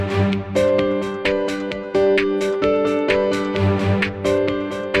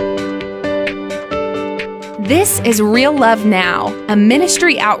This is Real Love Now, a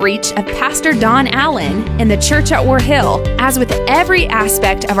ministry outreach of Pastor Don Allen in the church at War Hill. As with every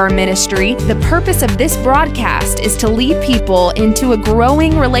aspect of our ministry, the purpose of this broadcast is to lead people into a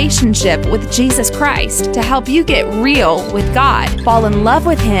growing relationship with Jesus Christ to help you get real with God, fall in love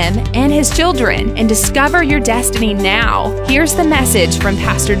with Him and His children, and discover your destiny now. Here's the message from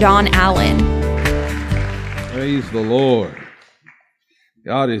Pastor Don Allen. Praise the Lord.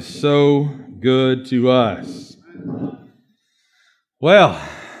 God is so good to us. Well,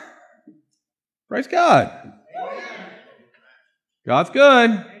 praise God. God's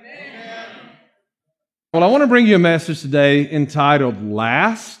good. Well, I want to bring you a message today entitled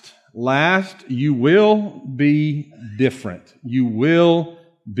Last, You Will Be Different. You will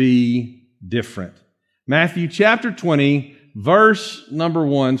be different. Matthew chapter 20, verse number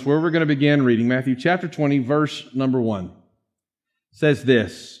 1 is where we're going to begin reading. Matthew chapter 20, verse number 1 says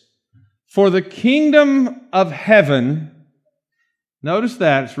this: For the kingdom of heaven, notice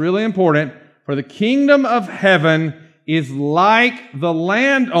that, it's really important, for the kingdom of heaven is like the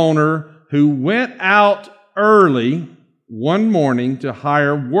landowner who went out early one morning to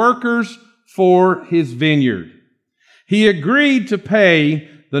hire workers for his vineyard. He agreed to pay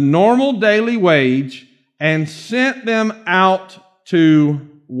the normal daily wage and sent them out to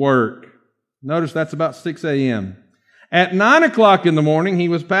work. Notice that's about 6 a.m. At 9 o'clock in the morning, he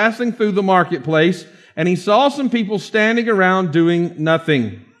was passing through the marketplace, and he saw some people standing around doing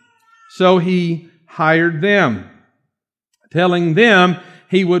nothing. So he hired them, telling them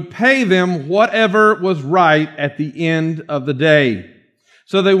he would pay them whatever was right at the end of the day.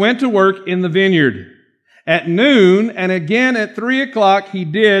 So they went to work in the vineyard. At noon and again at 3 o'clock, he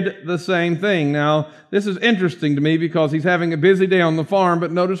did the same thing. Now, this is interesting to me because he's having a busy day on the farm,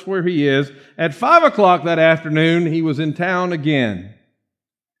 but notice where he is. At 5 o'clock that afternoon, he was in town again.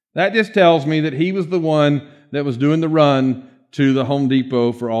 That just tells me that he was the one that was doing the run to the Home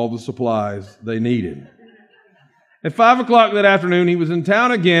Depot for all the supplies they needed. At 5 o'clock that afternoon, he was in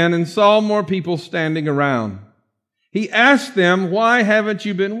town again and saw more people standing around. He asked them, "Why haven't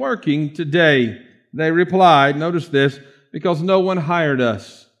you been working today?" They replied, notice this, "Because no one hired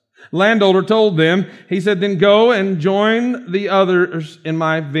us." Landowner told them, he said, "Then go and join the others in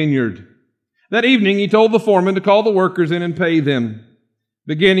my vineyard." That evening, he told the foreman to call the workers in and pay them,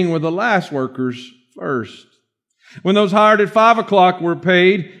 beginning with the last workers first. When those hired at 5 o'clock were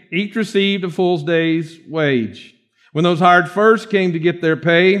paid, each received a full day's wage. When those hired first came to get their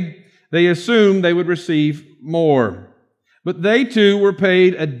pay, they assumed they would receive more. But they too were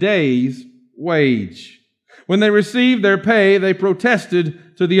paid a day's wage. When they received their pay, they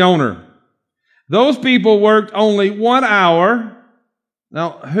protested to the owner. Those people worked only 1 hour.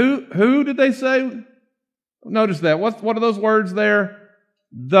 Now, who did they say? Notice that. What are those words there?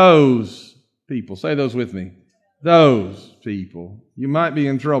 Those people. Say those with me. Those people. You might be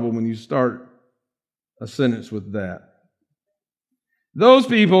in trouble when you start a sentence with that. Those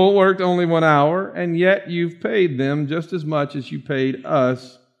people worked only 1 hour, and yet you've paid them just as much as you paid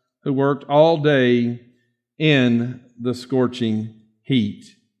us, who worked all day in the scorching heat.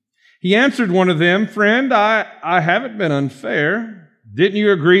 He answered one of them, "Friend, I haven't been unfair. Didn't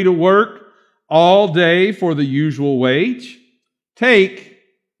you agree to work all day for the usual wage? Take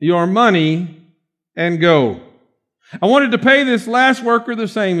your money and go. I wanted to pay this last worker the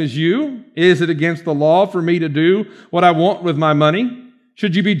same as you. Is it against the law for me to do what I want with my money?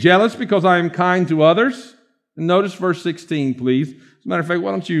 Should you be jealous because I am kind to others?" And notice verse 16, please. As a matter of fact, why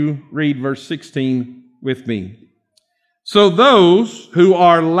don't you read verse 16 with me? So those who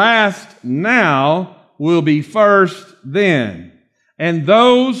are last now will be first then, and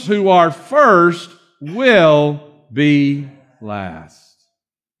those who are first will be last.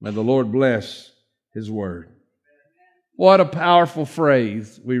 May the Lord bless His word. What a powerful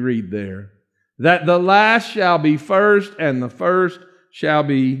phrase we read there. That the last shall be first and the first shall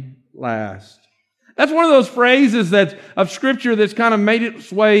be last. That's one of those phrases of Scripture that's kind of made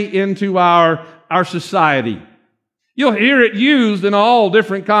its way into our society. You'll hear it used in all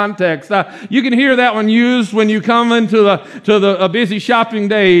different contexts. You can hear that one used when you come into the busy shopping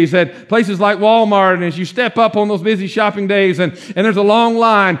days at places like Walmart, and as you step up on those busy shopping days, and there's a long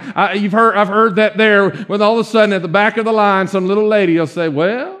line. I've heard that there, when all of a sudden at the back of the line, some little lady will say,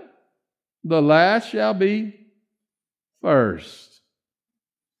 "Well, the last shall be first."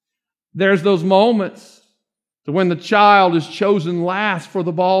 There's those moments to when the child is chosen last for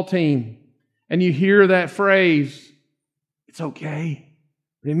the ball team, and you hear that phrase, "It's okay.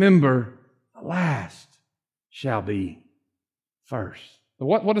 Remember, the last shall be first."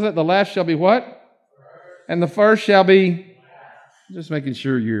 What is that? The last shall be what? First. And the first shall be? Just making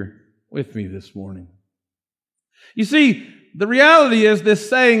sure you're with me this morning. You see, the reality is this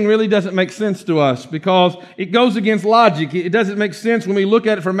saying really doesn't make sense to us because it goes against logic. It doesn't make sense when we look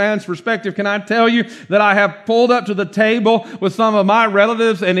at it from man's perspective. Can I tell you that I have pulled up to the table with some of my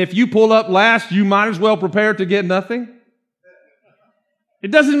relatives, and if you pull up last, you might as well prepare to get nothing?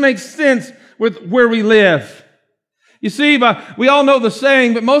 It doesn't make sense with where we live. You see, we all know the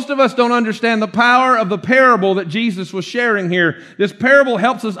saying, but most of us don't understand the power of the parable that Jesus was sharing here. This parable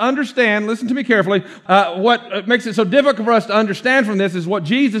helps us understand, listen to me carefully, what makes it so difficult for us to understand from this is what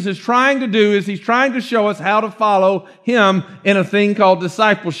Jesus is trying to do is He's trying to show us how to follow Him in a thing called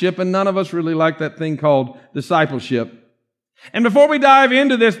discipleship, and none of us really like that thing called discipleship. And before we dive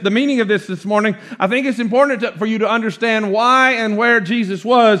into this, the meaning of this morning, I think it's important for you to understand why and where Jesus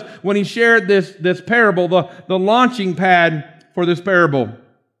was when He shared this parable, the launching pad for this parable.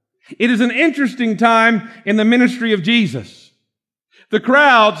 It is an interesting time in the ministry of Jesus. The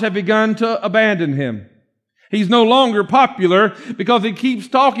crowds have begun to abandon Him. He's no longer popular because He keeps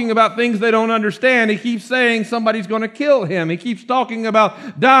talking about things they don't understand. He keeps saying somebody's going to kill Him. He keeps talking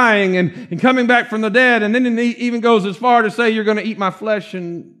about dying and coming back from the dead. And then He even goes as far to say, you're going to eat my flesh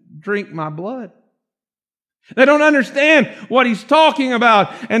and drink my blood. They don't understand what He's talking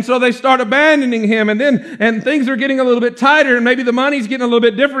about. And so they start abandoning Him. And things are getting a little bit tighter. And maybe the money's getting a little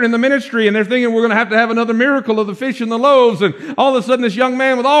bit different in the ministry. And they're thinking we're going to have another miracle of the fish and the loaves. And all of a sudden this young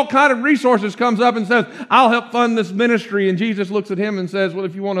man with all kind of resources comes up and says, I'll help fund this ministry. And Jesus looks at him and says, well,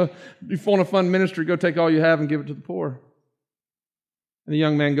 if you want to fund ministry, go take all you have and give it to the poor. And the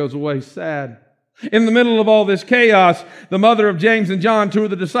young man goes away sad. In the middle of all this chaos, the mother of James and John, two of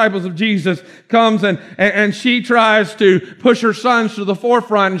the disciples of Jesus, comes and she tries to push her sons to the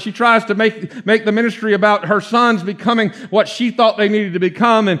forefront, and she tries to make the ministry about her sons becoming what she thought they needed to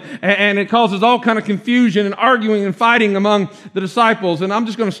become, and it causes all kind of confusion and arguing and fighting among the disciples. And I'm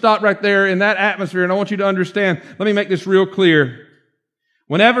just going to stop right there in that atmosphere, and I want you to understand, let me make this real clear.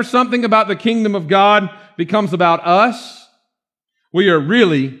 Whenever something about the kingdom of God becomes about us, we are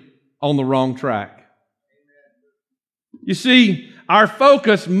really on the wrong track. You see, our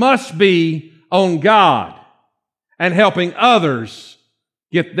focus must be on God and helping others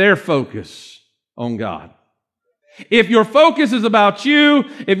get their focus on God. If your focus is about you,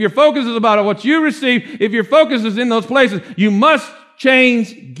 if your focus is about what you receive, if your focus is in those places, you must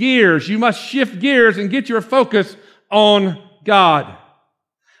change gears. You must shift gears and get your focus on God.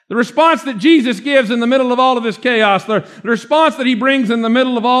 The response that Jesus gives in the middle of all of this chaos, the response that He brings in the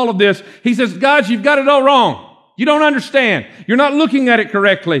middle of all of this, He says, guys, you've got it all wrong. You don't understand. You're not looking at it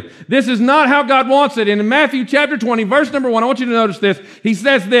correctly. This is not how God wants it. And in Matthew chapter 20, verse number 1, I want you to notice this. He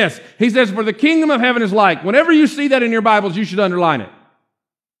says this. He says, for the kingdom of heaven is like. Whenever you see that in your Bibles, you should underline it.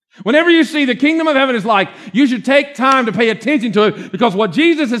 Whenever you see the kingdom of heaven is like, you should take time to pay attention to it, because what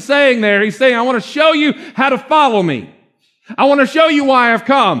Jesus is saying there, He's saying, I want to show you how to follow me. I want to show you why I've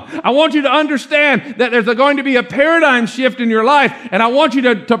come. I want you to understand that there's going to be a paradigm shift in your life, and I want you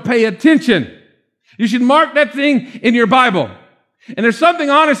to pay attention. You should mark that thing in your Bible. And there's something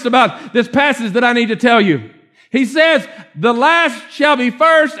honest about this passage that I need to tell you. He says, the last shall be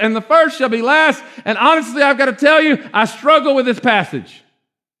first, and the first shall be last. And honestly, I've got to tell you, I struggle with this passage.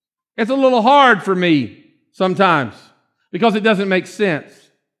 It's a little hard for me sometimes because it doesn't make sense.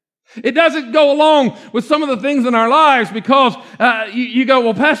 It doesn't go along with some of the things in our lives because you go,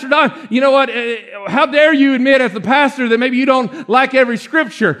 well, Pastor Don, you know what? How dare you admit as the pastor that maybe you don't like every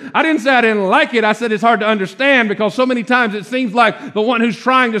scripture? I didn't say I didn't like it. I said it's hard to understand because so many times it seems like the one who's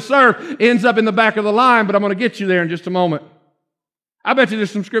trying to serve ends up in the back of the line, but I'm going to get you there in just a moment. I bet you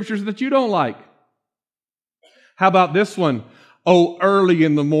there's some scriptures that you don't like. How about this one? Oh, early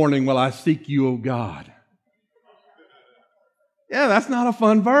in the morning will I seek you, O God. Yeah, that's not a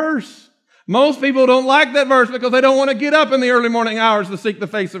fun verse. Most people don't like that verse because they don't want to get up in the early morning hours to seek the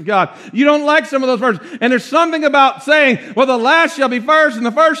face of God. You don't like some of those verses. And there's something about saying, well, the last shall be first and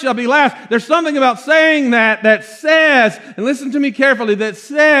the first shall be last. There's something about saying that says, and listen to me carefully, that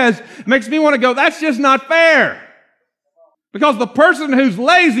says, makes me want to go, that's just not fair. Because the person who's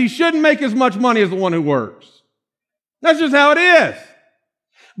lazy shouldn't make as much money as the one who works. That's just how it is.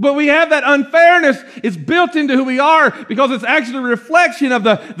 But we have that unfairness. It's built into who we are because it's actually a reflection of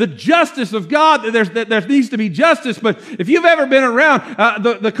the justice of God. That there needs to be justice. But if you've ever been around,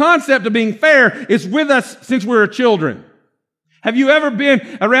 the concept of being fair is with us since we were children. Have you ever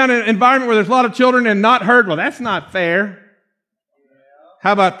been around an environment where there's a lot of children and not heard? Well, that's not fair.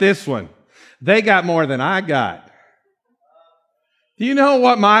 How about this one? They got more than I got. Do you know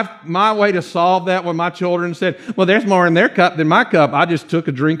what my way to solve that when my children said, well, there's more in their cup than my cup? I just took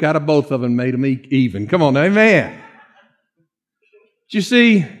a drink out of both of them and made them even. Come on, amen. But you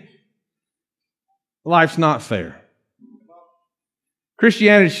see, Life's not fair.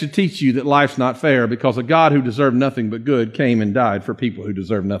 Christianity should teach you that life's not fair because a God who deserved nothing but good came and died for people who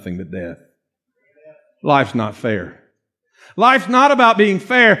deserve nothing but death. Life's not fair. Life's not about being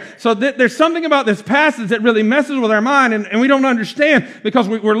fair. So there's something about this passage that really messes with our mind, and we don't understand because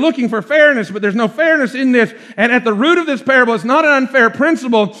we're looking for fairness, but there's no fairness in this. And at the root of this parable, it's not an unfair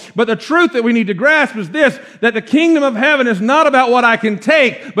principle, but the truth that we need to grasp is this, that the kingdom of heaven is not about what I can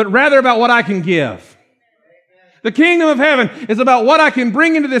take, but rather about what I can give. The kingdom of heaven is about what I can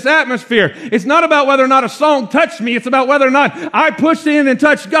bring into this atmosphere. It's not about whether or not a song touched me. It's about whether or not I pushed in and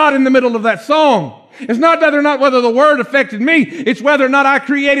touched God in the middle of that song. It's not whether the word affected me. It's whether or not I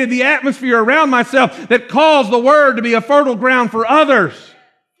created the atmosphere around myself that caused the word to be a fertile ground for others.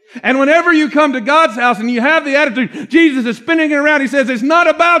 And whenever you come to God's house and you have the attitude, Jesus is spinning it around. He says, it's not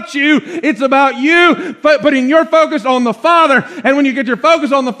about you. It's about you putting your focus on the Father. And when you get your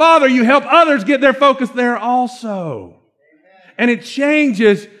focus on the Father, you help others get their focus there also. And it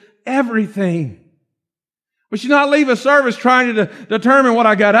changes everything. We should not leave a service trying to determine what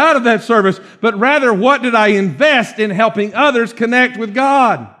I got out of that service, but rather what did I invest in helping others connect with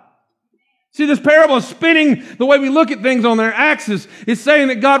God? See, this parable is spinning the way we look at things on their axis. It's saying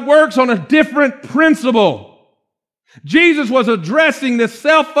that God works on a different principle. Jesus was addressing this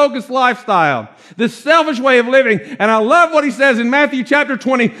self-focused lifestyle, this selfish way of living. And I love what he says in Matthew chapter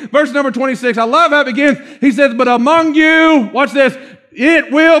 20, verse number 26. I love how it begins. He says, but among you, watch this,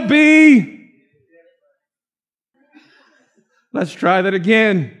 it will be. Let's try that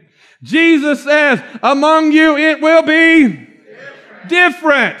again. Jesus says, among you, it will be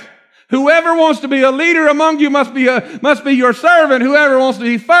different. Whoever wants to be a leader among you must be your servant. Whoever wants to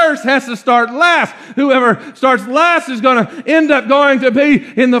be first has to start last. Whoever starts last is going to end up going to be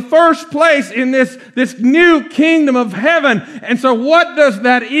in the first place in this new kingdom of heaven. And so what does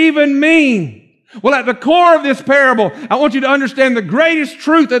that even mean? Well, at the core of this parable, I want you to understand the greatest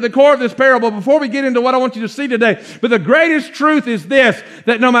truth at the core of this parable before we get into what I want you to see today. But the greatest truth is this,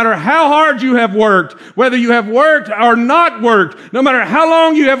 that no matter how hard you have worked, whether you have worked or not worked, no matter how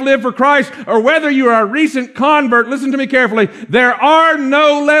long you have lived for Christ or whether you are a recent convert, listen to me carefully, there are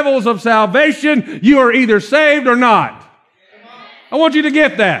no levels of salvation. You are either saved or not. I want you to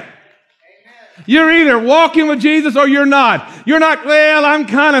get that. You're either walking with Jesus or you're not. You're not, well, I'm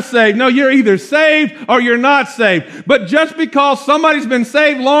kind of saved. No, you're either saved or you're not saved. But just because somebody's been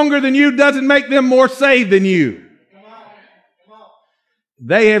saved longer than you doesn't make them more saved than you.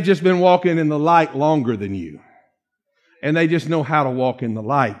 They have just been walking in the light longer than you. And they just know how to walk in the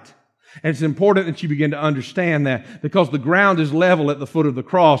light. And it's important that you begin to understand that because the ground is level at the foot of the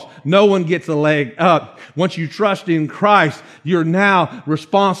cross. No one gets a leg up. Once you trust in Christ, you're now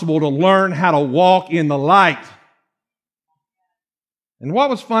responsible to learn how to walk in the light. And what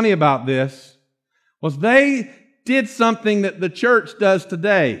was funny about this was they did something that the church does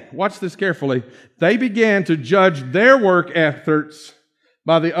today. Watch this carefully. They began to judge their work efforts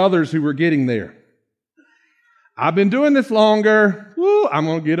by the others who were getting there. I've been doing this longer. Woo, I'm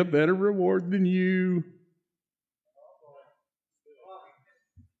going to get a better reward than you.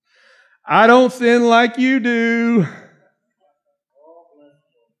 I don't sin like you do.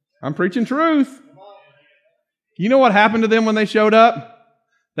 I'm preaching truth. You know what happened to them when they showed up?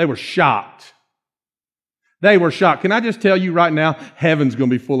 They were shocked. They were shocked. Can I just tell you right now, heaven's going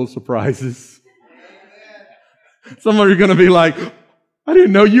to be full of surprises. Some of you are going to be like, I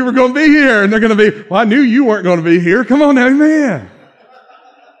didn't know you were going to be here. And they're going to be, well, I knew you weren't going to be here. Come on now, amen.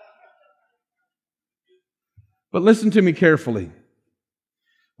 But listen to me carefully.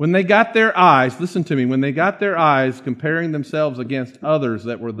 When they got their eyes, listen to me, when they got their eyes comparing themselves against others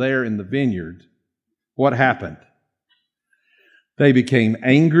that were there in the vineyard, what happened? They became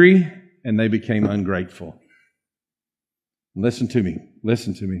angry and they became ungrateful. Listen to me.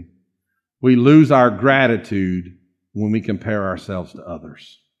 Listen to me. We lose our gratitude when we compare ourselves to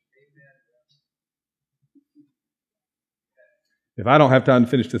others. If I don't have time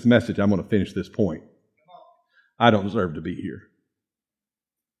to finish this message, I'm going to finish this point. I don't deserve to be here.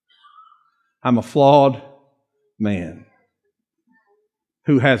 I'm a flawed man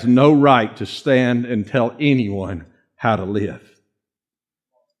who has no right to stand and tell anyone how to live.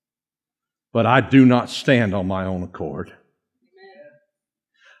 But I do not stand on my own accord.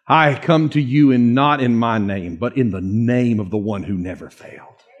 I come to you and not in my name, but in the name of the one who never failed.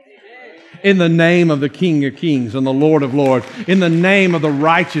 In the name of the King of Kings and the Lord of Lords. In the name of the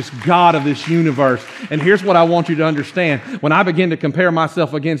righteous God of this universe. And here's what I want you to understand. When I begin to compare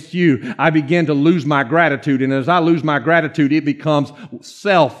myself against you, I begin to lose my gratitude. And as I lose my gratitude, it becomes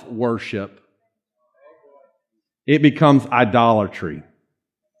self-worship. It becomes idolatry.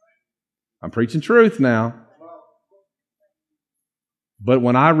 I'm preaching truth now. But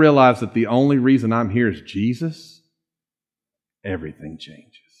when I realize that the only reason I'm here is Jesus, everything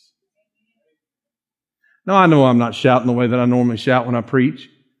changes. Now, I know I'm not shouting the way that I normally shout when I preach,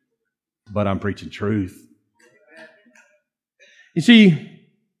 but I'm preaching truth. You see,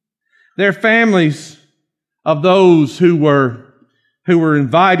 there are families of those who were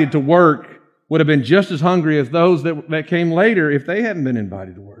invited to work would have been just as hungry as those that came later if they hadn't been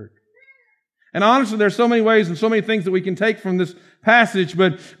invited to work. And honestly, there's so many ways and so many things that we can take from this passage,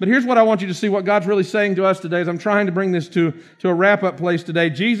 but here's what I want you to see, what God's really saying to us today as I'm trying to bring this to a wrap-up place today.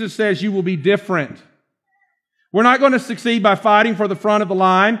 Jesus says you will be different. We're not going to succeed by fighting for the front of the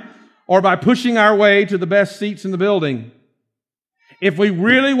line or by pushing our way to the best seats in the building. If we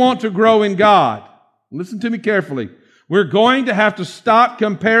really want to grow in God, listen to me carefully, we're going to have to stop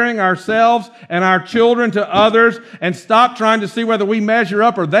comparing ourselves and our children to others and stop trying to see whether we measure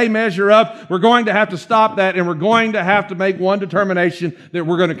up or they measure up. We're going to have to stop that, and we're going to have to make one determination that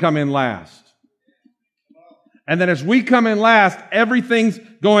we're going to come in last. And then as we come in last, everything's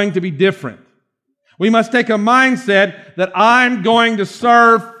going to be different. We must take a mindset that I'm going to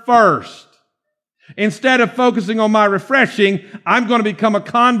serve first. Instead of focusing on my refreshing, I'm going to become a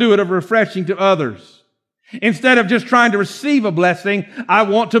conduit of refreshing to others. Instead of just trying to receive a blessing, I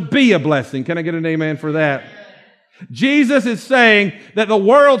want to be a blessing. Can I get an amen for that? Jesus is saying that the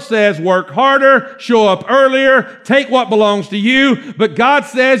world says work harder, show up earlier, take what belongs to you, but God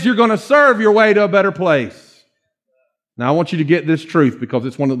says you're going to serve your way to a better place. Now, I want you to get this truth because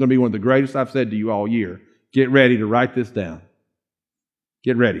it's going to be one of the greatest I've said to you all year. Get ready to write this down.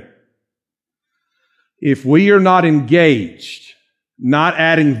 Get ready. If we are not engaged, not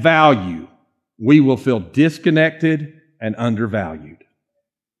adding value, we will feel disconnected and undervalued.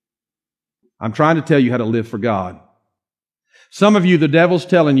 I'm trying to tell you how to live for God. Some of you, the devil's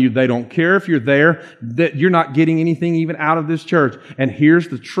telling you they don't care if you're there, that you're not getting anything even out of this church. And here's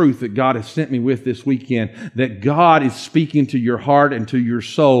the truth that God has sent me with this weekend, that God is speaking to your heart and to your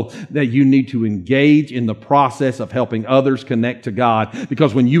soul that you need to engage in the process of helping others connect to God.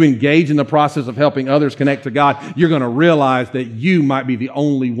 Because when you engage in the process of helping others connect to God, you're going to realize that you might be the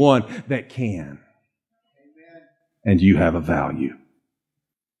only one that can. Amen. And you have a value.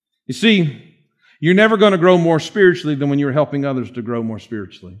 You see, you're never going to grow more spiritually than when you're helping others to grow more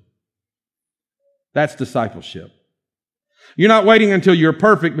spiritually. That's discipleship. You're not waiting until you're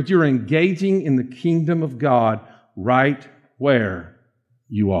perfect, but you're engaging in the kingdom of God right where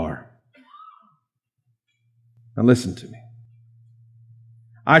you are. Now listen to me.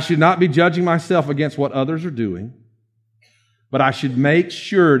 I should not be judging myself against what others are doing, but I should make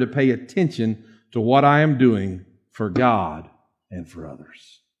sure to pay attention to what I am doing for God and for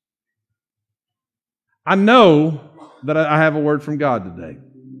others. I know that I have a word from God today.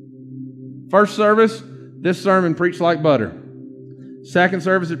 First service, this sermon preached like butter. Second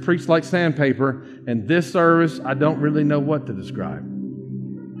service, it preached like sandpaper. And this service, I don't really know what to describe.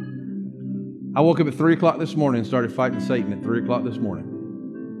 I woke up at 3 o'clock this morning and started fighting Satan at 3 o'clock this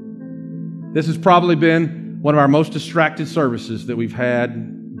morning. This has probably been one of our most distracted services that we've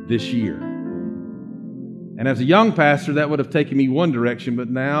had this year. And as a young pastor, that would have taken me one direction, but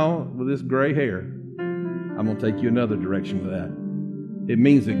now with this gray hair, I'm going to take you another direction with that. It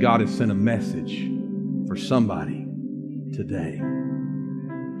means that God has sent a message for somebody today.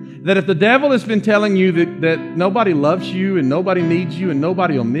 That if the devil has been telling you that nobody loves you and nobody needs you and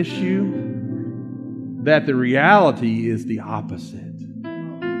nobody will miss you, that the reality is the opposite.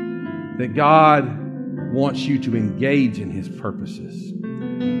 That God wants you to engage in His purposes.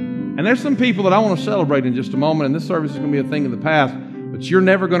 And there's some people that I want to celebrate in just a moment, and this service is going to be a thing of the past. But you're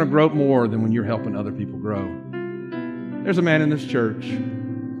never going to grow more than when you're helping other people grow. There's a man in this church.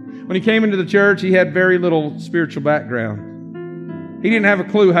 When he came into the church, he had very little spiritual background. He didn't have a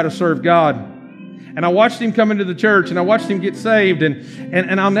clue how to serve God. And I watched him come into the church, and I watched him get saved.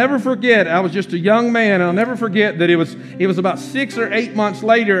 And I'll never forget, I was just a young man, and I'll never forget that it was about 6 or 8 months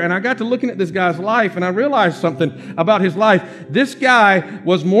later, and I got to looking at this guy's life, and I realized something about his life. This guy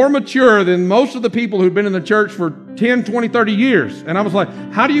was more mature than most of the people who'd been in the church for 10, 20, 30 years. And I was like,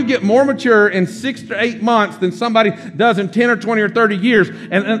 how do you get more mature in 6 to 8 months than somebody does in 10 or 20 or 30 years?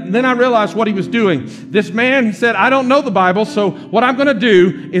 And then I realized what he was doing. This man, he said, I don't know the Bible, so what I'm going to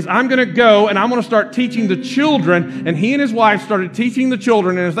do is I'm going to go and I'm going to start teaching the children. And he and his wife started teaching the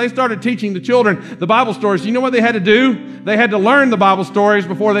children. And as they started teaching the children the Bible stories, you know what they had to do? They had to learn the Bible stories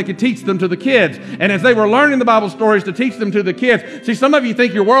before they could teach them to the kids. And as they were learning the Bible stories to teach them to the kids, see, some of you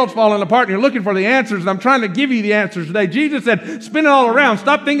think your world's falling apart and you're looking for the answers, and I'm trying to give you the answers today. Jesus said, spin it all around.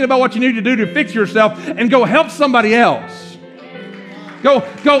 Stop thinking about what you need to do to fix yourself and go help somebody else.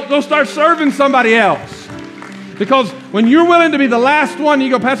 Go start serving somebody else. Because when you're willing to be the last one, you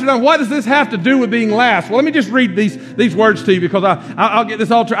go, Pastor Don, what does this have to do with being last? Well, let me just read these words to you because I'll get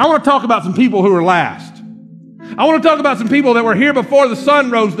this all true. I want to talk about some people who are last. I want to talk about some people that were here before the sun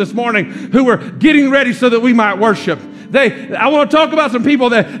rose this morning who were getting ready so that we might worship. I want to talk about some people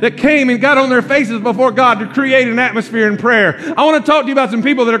that came and got on their faces before God to create an atmosphere in prayer. I want to talk to you about some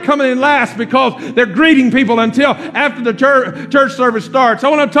people that are coming in last because they're greeting people until after the church service starts. I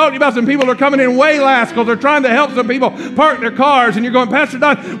want to talk to you about some people that are coming in way last because they're trying to help some people park their cars. And you're going, Pastor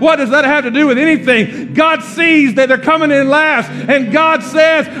Don, what does that have to do with anything? God sees that they're coming in last, and God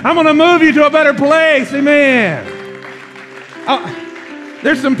says, I'm going to move you to a better place. Amen.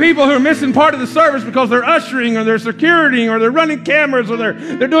 There's some people who are missing part of the service because they're ushering or they're security or they're running cameras or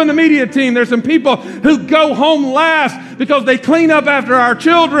they're doing the media team. There's some people who go home last because they clean up after our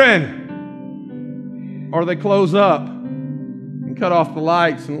children or they close up and cut off the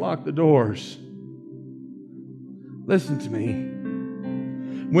lights and lock the doors. Listen to me.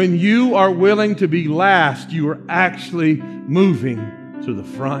 When you are willing to be last, you are actually moving to the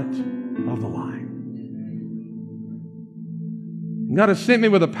front of the line. God has sent me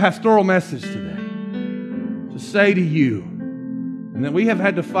with a pastoral message today to say to you, and that we have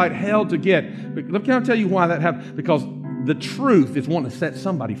had to fight hell to get. But can I tell you why that happened? Because the truth is wanting to set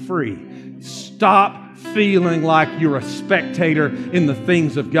somebody free. Stop feeling like you're a spectator in the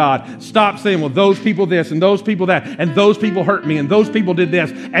things of God. Stop saying, well, those people this and those people that, and those people hurt me and those people did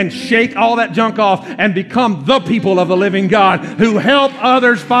this, and shake all that junk off and become the people of the living God who help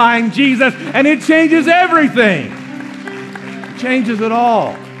others find Jesus, and it changes everything. Changes it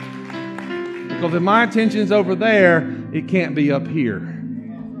all. Because if my attention's over there, it can't be up here.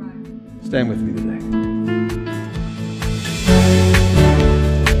 Stand with me today.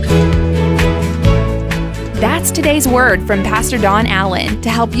 That's today's word from Pastor Don Allen to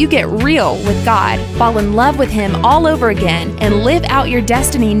help you get real with God, fall in love with Him all over again, and live out your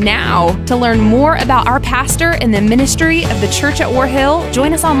destiny now. To learn more about our pastor and the ministry of the church at War Hill,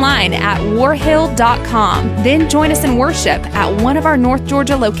 join us online at warhill.com. Then join us in worship at one of our North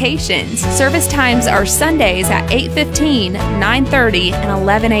Georgia locations. Service times are Sundays at 8:15, 9:30, and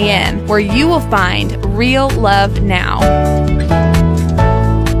 11 a.m., where you will find real love now.